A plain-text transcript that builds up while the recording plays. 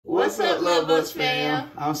What's up, LoveButts fam?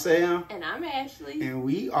 I'm Sam. And I'm Ashley. And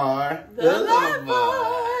we are the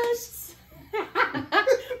LoveButts.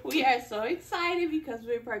 We are so excited because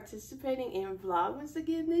we're participating in Vlogmas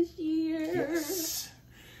again this year. Yes.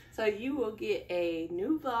 So you will get a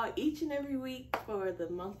new vlog each and every week for the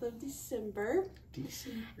month of December.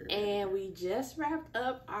 And we just wrapped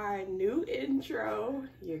up our new intro.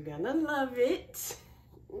 You're gonna love it.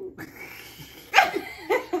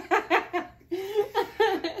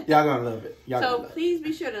 Y'all gonna love it. So please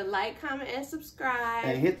be sure to like, comment, and subscribe.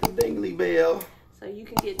 And hit the dingly bell. So you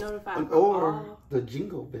can get notified. Or the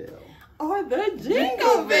jingle bell. Or the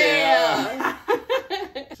jingle bell.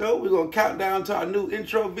 So we're gonna count down to our new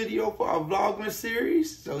intro video for our Vlogmas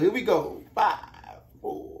series. So here we go. 5,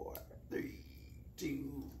 4, 3,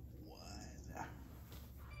 2, 1.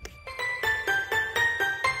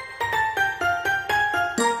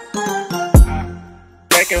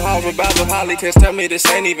 Back in Harvard, Bible Holly test tell me this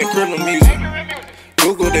ain't even criminal music.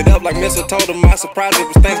 Googled it up like mistletoe, to my surprise it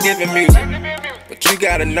was Thanksgiving music. But you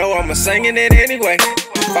gotta know I'm singing it anyway.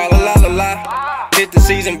 Fa la la la la, hit the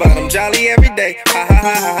season but I'm jolly every day. Ha ha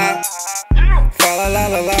ha ha ha. Fa la la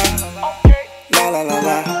la la, la la la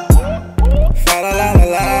la.